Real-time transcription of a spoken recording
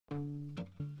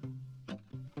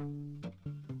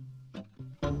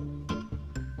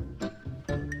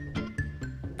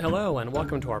Hello, and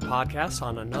welcome to our podcast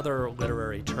on another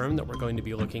literary term that we're going to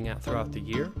be looking at throughout the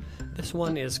year. This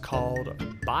one is called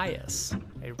bias,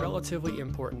 a relatively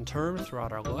important term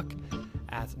throughout our look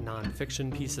at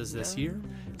nonfiction pieces this year.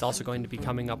 It's also going to be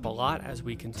coming up a lot as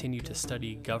we continue to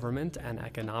study government and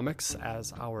economics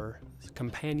as our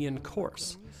companion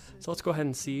course. So let's go ahead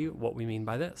and see what we mean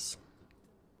by this.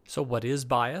 So what is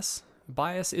bias?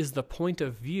 Bias is the point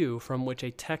of view from which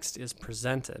a text is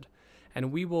presented.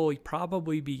 And we will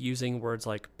probably be using words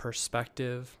like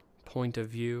perspective, point of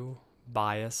view,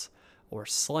 bias, or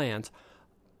slant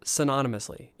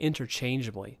synonymously,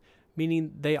 interchangeably,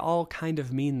 meaning they all kind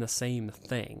of mean the same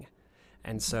thing.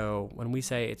 And so when we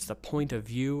say it's the point of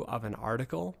view of an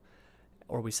article,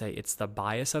 or we say it's the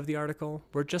bias of the article,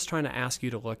 we're just trying to ask you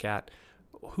to look at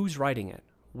who's writing it,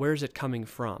 where's it coming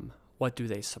from, what do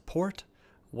they support,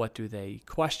 what do they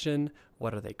question?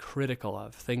 What are they critical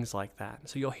of? Things like that.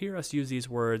 So you'll hear us use these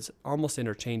words almost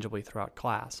interchangeably throughout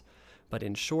class. But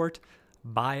in short,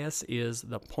 bias is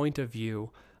the point of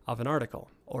view of an article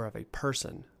or of a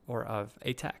person or of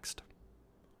a text.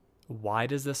 Why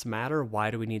does this matter?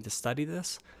 Why do we need to study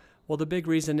this? Well, the big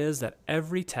reason is that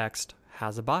every text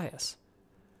has a bias.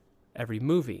 Every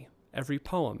movie, every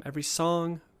poem, every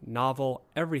song, novel,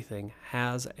 everything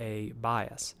has a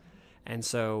bias. And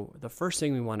so the first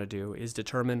thing we want to do is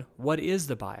determine what is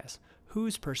the bias.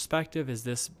 Whose perspective is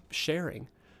this sharing?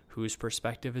 Whose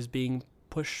perspective is being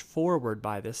pushed forward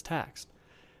by this text?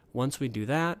 Once we do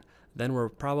that, then we're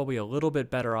probably a little bit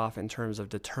better off in terms of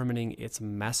determining its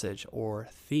message or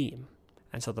theme.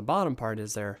 And so the bottom part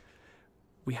is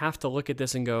we have to look at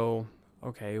this and go,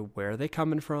 okay, where are they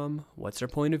coming from? What's their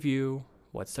point of view?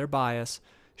 What's their bias?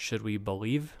 Should we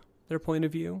believe their point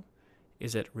of view?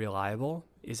 Is it reliable?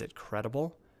 Is it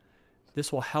credible?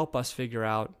 This will help us figure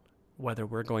out whether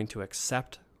we're going to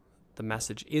accept the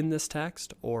message in this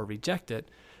text or reject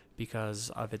it because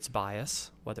of its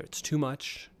bias, whether it's too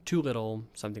much, too little,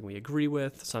 something we agree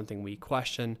with, something we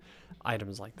question,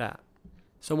 items like that.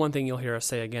 So one thing you'll hear us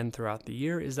say again throughout the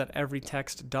year is that every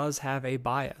text does have a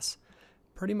bias.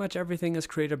 Pretty much everything is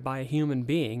created by a human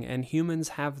being, and humans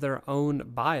have their own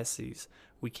biases.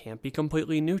 We can't be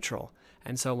completely neutral.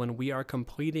 And so when we are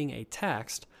completing a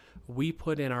text, we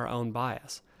put in our own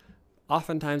bias.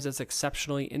 Oftentimes it's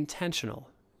exceptionally intentional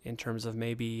in terms of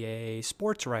maybe a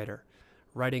sports writer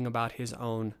writing about his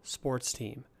own sports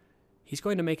team. He's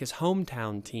going to make his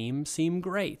hometown team seem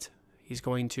great. He's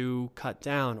going to cut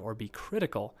down or be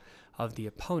critical of the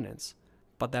opponents.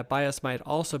 But that bias might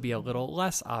also be a little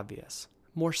less obvious,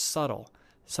 more subtle.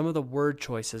 Some of the word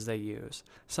choices they use,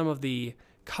 some of the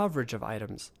coverage of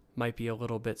items might be a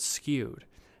little bit skewed.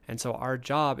 And so our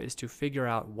job is to figure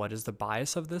out what is the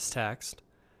bias of this text,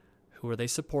 who are they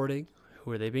supporting,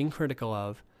 who are they being critical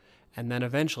of, and then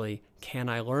eventually, can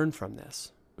I learn from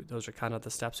this? Those are kind of the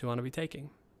steps we want to be taking.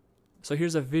 So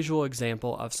here's a visual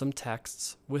example of some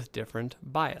texts with different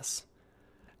bias.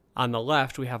 On the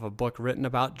left, we have a book written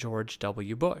about George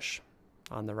W. Bush.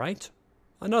 On the right,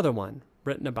 another one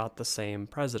written about the same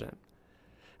president.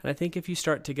 And I think if you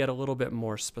start to get a little bit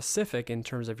more specific in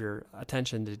terms of your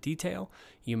attention to detail,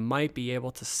 you might be able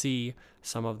to see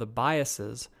some of the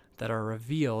biases that are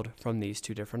revealed from these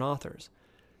two different authors.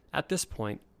 At this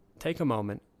point, take a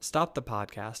moment, stop the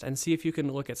podcast, and see if you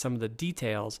can look at some of the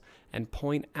details and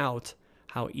point out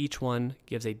how each one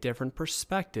gives a different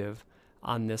perspective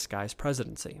on this guy's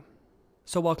presidency.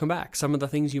 So welcome back. Some of the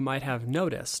things you might have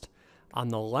noticed. On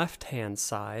the left-hand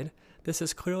side, this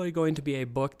is clearly going to be a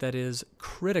book that is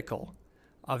critical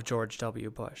of George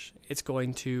W. Bush. It's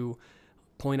going to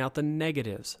point out the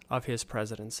negatives of his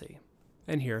presidency.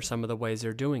 And here are some of the ways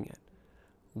they're doing it.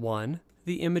 One,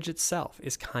 the image itself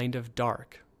is kind of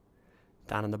dark.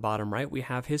 Down in the bottom right, we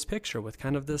have his picture with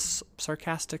kind of this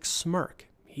sarcastic smirk.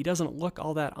 He doesn't look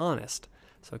all that honest,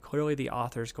 so clearly the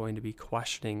author is going to be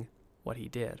questioning what he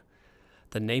did.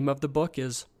 The name of the book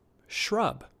is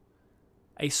Shrub,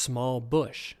 a small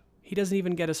bush. He doesn't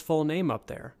even get his full name up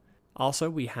there. Also,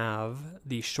 we have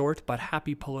the short but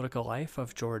happy political life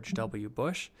of George W.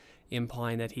 Bush,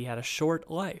 implying that he had a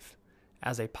short life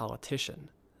as a politician,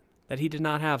 that he did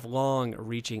not have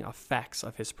long-reaching effects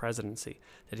of his presidency,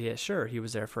 that he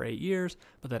was there for 8 years,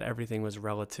 but that everything was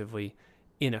relatively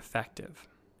ineffective.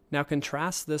 Now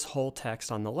contrast this whole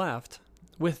text on the left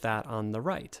with that on the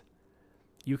right.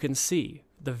 You can see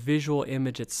the visual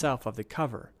image itself of the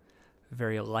cover.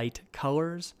 Very light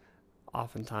colors,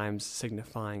 oftentimes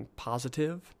signifying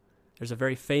positive. There's a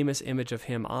very famous image of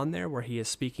him on there where he is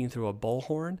speaking through a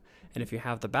bullhorn. And if you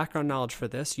have the background knowledge for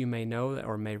this, you may know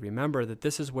or may remember that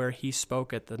this is where he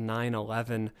spoke at the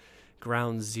 9/11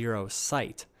 Ground Zero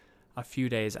site a few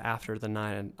days after the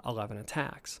 9/11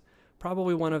 attacks.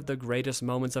 Probably one of the greatest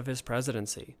moments of his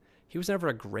presidency. He was never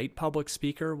a great public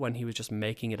speaker when he was just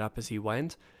making it up as he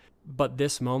went, but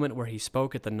this moment where he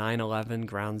spoke at the 9/11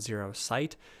 Ground Zero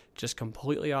site, just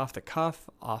completely off the cuff,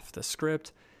 off the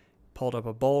script, pulled up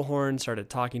a bullhorn, started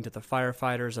talking to the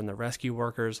firefighters and the rescue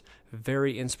workers,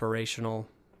 very inspirational,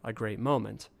 a great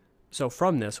moment. So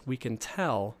from this, we can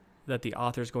tell that the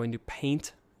author is going to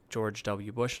paint George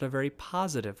W. Bush in a very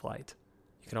positive light.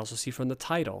 You can also see from the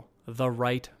title, The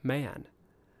Right Man.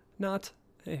 Not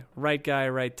right guy,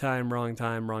 right time,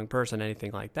 wrong person,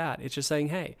 anything like that. It's just saying,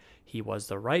 hey, he was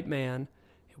the right man.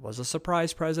 It was a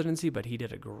surprise presidency, but he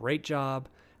did a great job.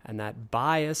 And that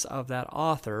bias of that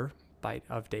author,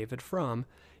 of David Frum,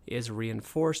 is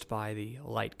reinforced by the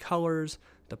light colors,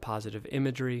 the positive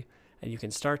imagery, and you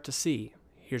can start to see,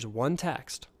 here's one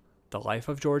text, The Life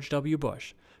of George W.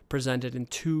 Bush, presented in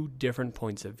two different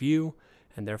points of view,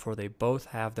 and therefore they both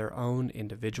have their own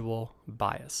individual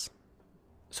bias.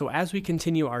 So as we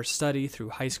continue our study through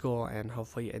high school and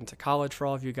hopefully into college for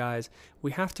all of you guys,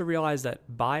 we have to realize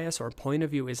that bias or point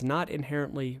of view is not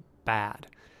inherently bad.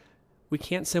 We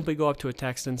can't simply go up to a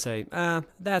text and say,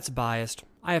 that's biased.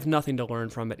 I have nothing to learn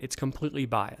from it. It's completely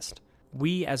biased.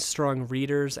 We, as strong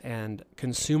readers and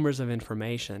consumers of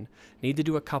information, need to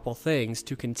do a couple things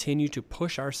to continue to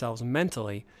push ourselves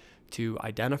mentally to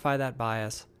identify that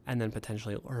bias and then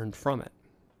potentially learn from it.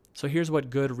 So here's what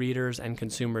good readers and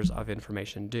consumers of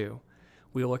information do.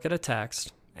 We look at a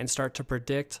text and start to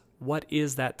predict what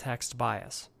is that text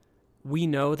bias. We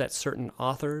know that certain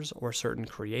authors or certain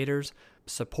creators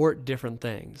support different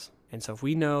things. And so if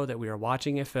we know that we are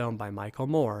watching a film by Michael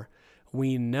Moore,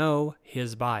 we know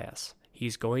his bias.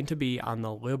 He's going to be on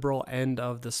the liberal end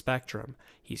of the spectrum.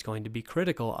 He's going to be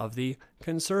critical of the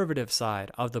conservative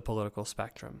side of the political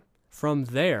spectrum. From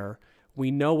there,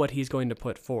 we know what he's going to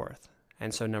put forth.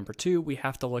 And so number two, we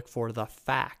have to look for the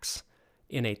facts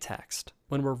in a text.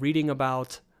 When we're reading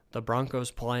about the Broncos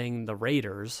playing the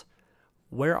Raiders,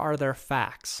 where are their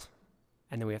facts?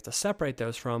 And then we have to separate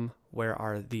those from where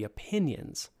are the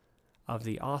opinions of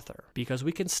the author. Because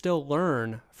we can still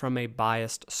learn from a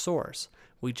biased source.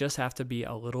 We just have to be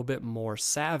a little bit more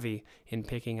savvy in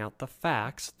picking out the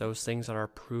facts, those things that are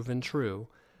proven true,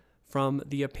 from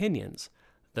the opinions,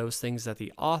 those things that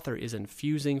the author is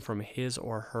infusing from his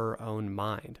or her own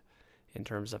mind in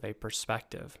terms of a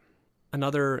perspective.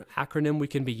 Another acronym we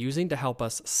can be using to help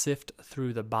us sift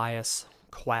through the bias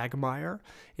quagmire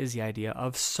is the idea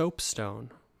of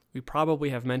soapstone. We probably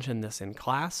have mentioned this in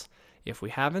class. If we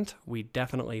haven't, we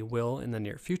definitely will in the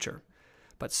near future.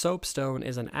 But soapstone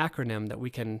is an acronym that we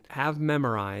can have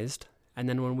memorized, and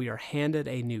then when we are handed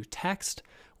a new text,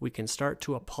 we can start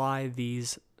to apply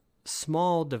these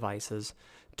small devices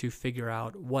to figure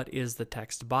out what is the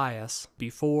text bias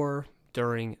before,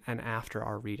 during, and after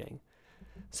our reading.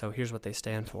 So here's what they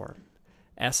stand for.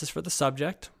 S is for the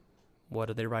subject. What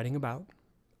are they writing about?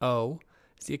 O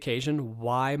is the occasion.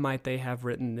 Why might they have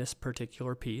written this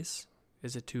particular piece?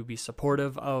 Is it to be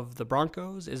supportive of the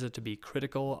Broncos? Is it to be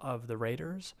critical of the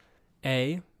Raiders?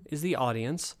 A is the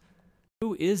audience.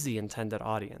 Who is the intended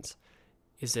audience?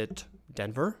 Is it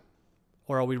Denver?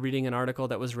 Or are we reading an article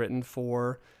that was written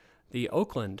for the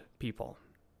Oakland people?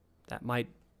 That might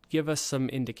give us some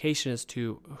indication as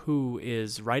to who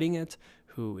is writing it,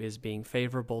 who is being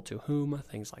favorable to whom,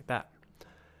 things like that.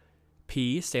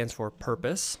 P stands for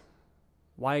purpose.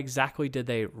 Why exactly did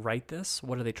they write this?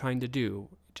 What are they trying to do?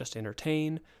 Just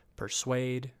entertain,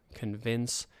 persuade,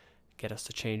 convince, get us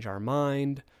to change our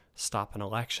mind, stop an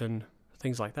election,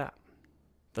 things like that.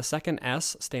 The second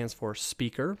S stands for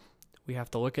speaker. We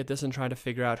have to look at this and try to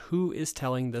figure out who is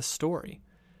telling this story.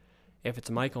 If it's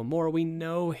Michael Moore, we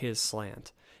know his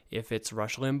slant. If it's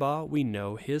Rush Limbaugh, we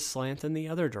know his slant in the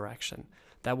other direction.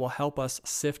 That will help us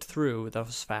sift through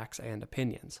those facts and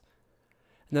opinions.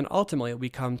 And then ultimately we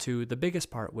come to the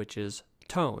biggest part, which is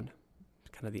tone,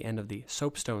 kind of the end of the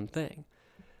soapstone thing.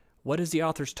 What is the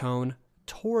author's tone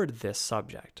toward this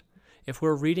subject? If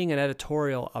we're reading an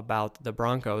editorial about the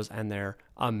Broncos and their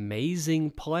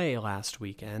amazing play last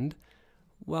weekend,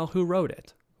 well, who wrote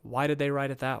it? Why did they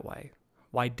write it that way?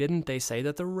 Why didn't they say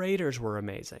that the Raiders were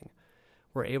amazing?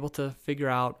 We're able to figure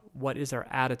out what is their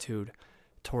attitude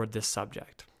toward this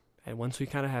subject. And once we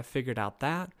kind of have figured out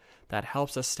that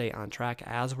helps us stay on track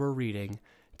as we're reading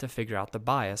to figure out the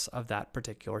bias of that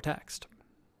particular text.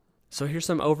 So here's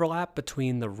some overlap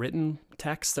between the written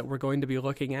text that we're going to be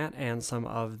looking at and some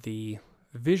of the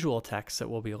visual text that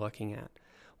we'll be looking at.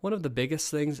 One of the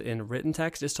biggest things in written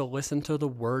text is to listen to the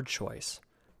word choice.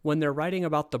 When they're writing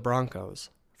about the Broncos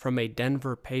from a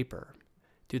Denver paper,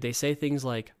 do they say things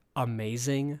like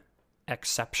amazing,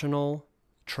 exceptional,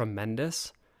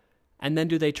 tremendous? And then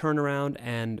do they turn around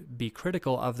and be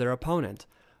critical of their opponent?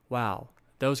 Wow,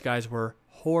 those guys were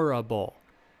horrible,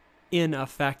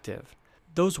 ineffective.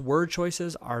 Those word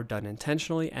choices are done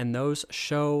intentionally, and those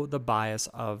show the bias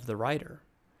of the writer.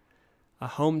 A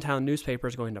hometown newspaper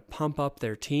is going to pump up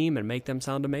their team and make them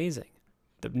sound amazing.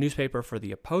 The newspaper for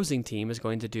the opposing team is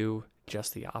going to do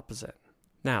just the opposite.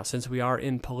 Now, since we are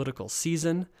in political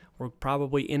season, we're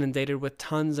probably inundated with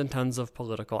tons and tons of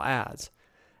political ads.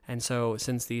 And so,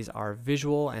 since these are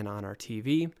visual and on our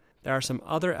TV, there are some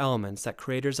other elements that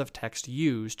creators of text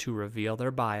use to reveal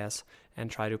their bias and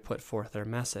try to put forth their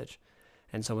message.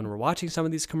 And so when we're watching some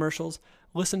of these commercials,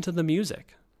 listen to the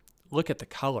music. Look at the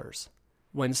colors.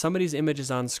 When somebody's image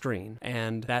is on screen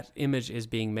and that image is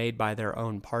being made by their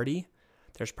own party,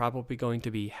 there's probably going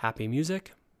to be happy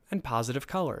music and positive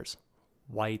colors.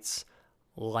 Whites,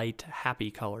 light,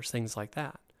 happy colors, things like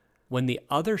that. When the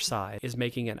other side is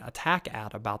making an attack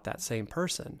ad about that same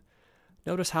person,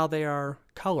 notice how they are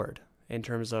colored in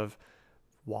terms of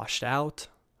washed out,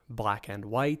 black and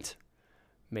white,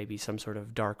 maybe some sort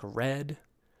of dark red.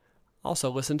 Also,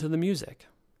 listen to the music.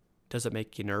 Does it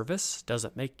make you nervous? Does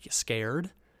it make you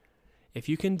scared? If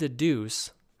you can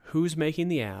deduce who's making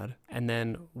the ad and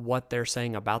then what they're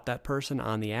saying about that person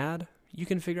on the ad, you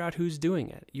can figure out who's doing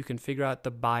it. You can figure out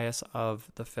the bias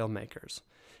of the filmmakers.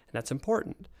 And that's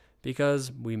important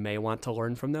because we may want to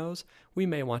learn from those. We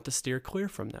may want to steer clear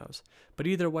from those. But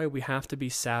either way, we have to be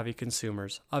savvy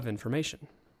consumers of information.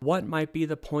 What might be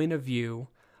the point of view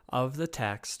of the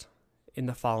text in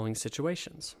the following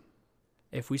situations?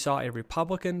 If we saw a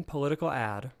Republican political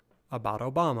ad about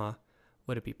Obama,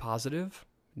 would it be positive,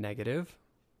 negative,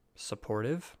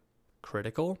 supportive,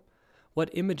 critical? What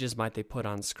images might they put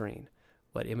on screen?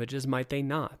 What images might they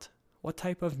not? What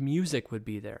type of music would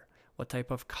be there? What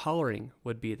type of coloring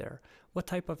would be there? What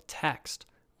type of text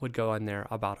would go in there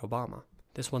about Obama?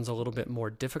 This one's a little bit more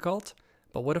difficult,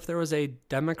 but what if there was a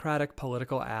Democratic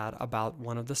political ad about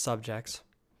one of the subjects,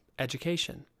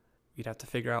 education? You'd have to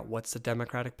figure out what's the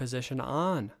Democratic position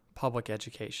on public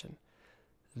education.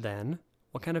 Then,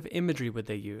 what kind of imagery would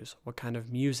they use? What kind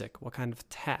of music? What kind of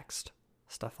text?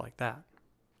 Stuff like that.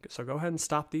 So go ahead and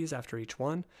stop these after each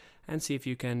one and see if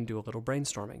you can do a little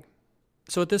brainstorming.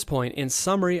 So at this point, in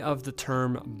summary of the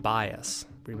term bias,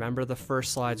 remember the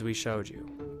first slides we showed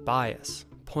you. Bias,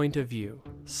 point of view,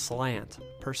 slant,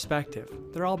 perspective,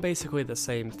 they're all basically the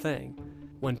same thing.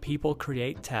 When people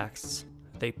create texts,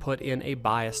 they put in a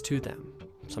bias to them.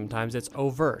 Sometimes it's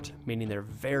overt, meaning they're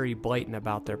very blatant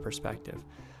about their perspective.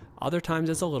 Other times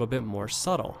it's a little bit more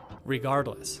subtle.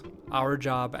 Regardless, our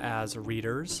job as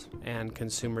readers and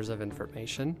consumers of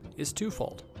information is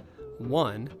twofold.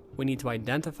 One, we need to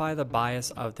identify the bias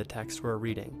of the text we're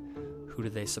reading. Who do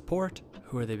they support?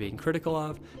 Who are they being critical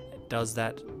of? Does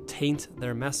that taint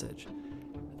their message?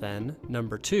 Then,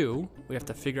 number two, we have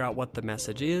to figure out what the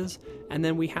message is, and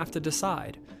then we have to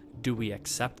decide, do we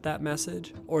accept that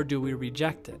message or do we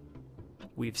reject it?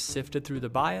 We've sifted through the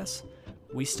bias.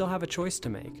 We still have a choice to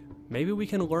make. Maybe we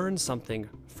can learn something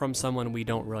from someone we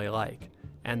don't really like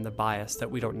and the bias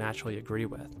that we don't naturally agree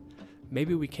with.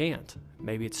 Maybe we can't.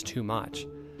 Maybe it's too much.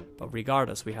 But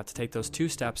regardless, we have to take those two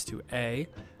steps to A,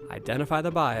 identify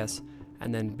the bias,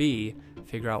 and then B,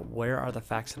 figure out where are the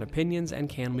facts and opinions and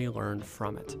can we learn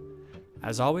from it.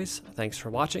 As always, thanks for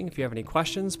watching. If you have any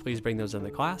questions, please bring those in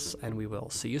the class and we will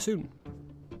see you soon.